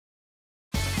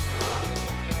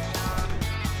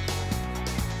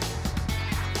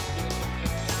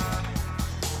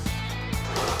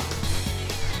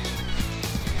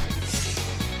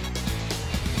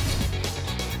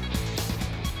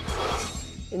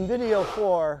In video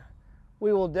 4,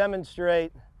 we will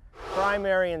demonstrate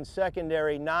primary and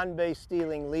secondary non-base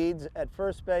stealing leads at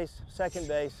first base, second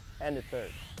base, and at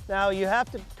third. Now you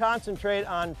have to concentrate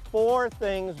on 4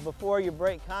 things before you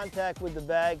break contact with the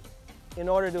bag in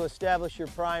order to establish your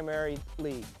primary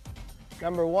lead.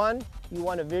 Number 1, you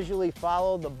want to visually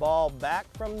follow the ball back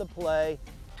from the play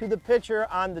to the pitcher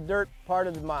on the dirt part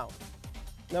of the mound.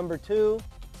 Number 2,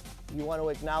 you want to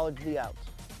acknowledge the outs.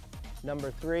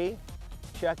 Number 3,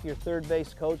 check your third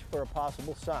base coach for a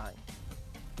possible sign.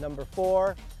 Number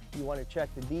 4, you want to check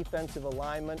the defensive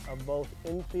alignment of both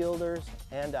infielders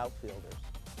and outfielders.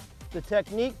 The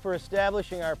technique for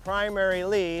establishing our primary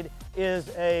lead is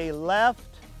a left,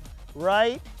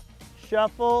 right,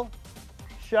 shuffle,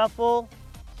 shuffle,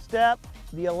 step.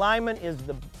 The alignment is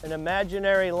an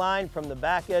imaginary line from the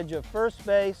back edge of first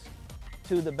base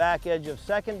to the back edge of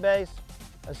second base,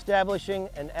 establishing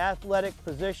an athletic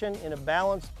position in a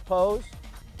balanced pose.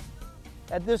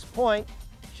 At this point,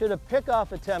 should a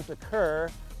pickoff attempt occur,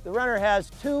 the runner has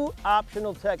 2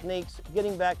 optional techniques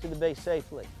getting back to the base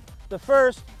safely. The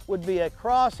first would be a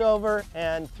crossover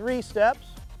and 3 steps.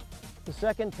 The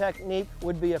second technique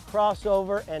would be a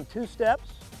crossover and 2 steps.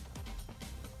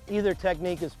 Either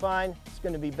technique is fine. It's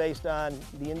going to be based on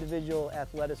the individual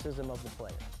athleticism of the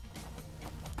player.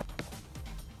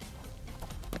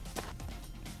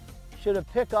 Should a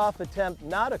pickoff attempt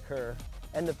not occur,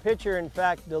 and the pitcher in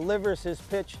fact delivers his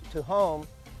pitch to home,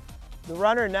 the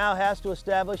runner now has to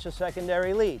establish a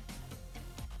secondary lead.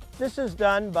 This is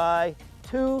done by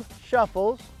 2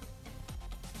 shuffles,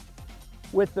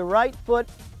 with the right foot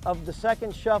of the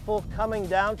second shuffle coming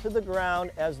down to the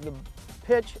ground as the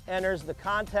pitch enters the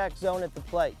contact zone at the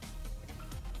plate.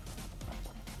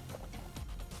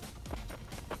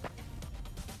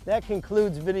 That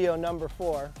concludes video number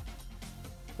 4.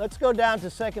 Let's go down to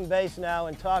second base now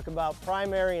and talk about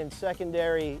primary and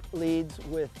secondary leads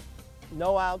with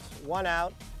no outs, 1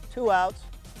 out, 2 outs,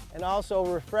 and also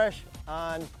refresh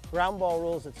on ground ball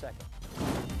rules at second.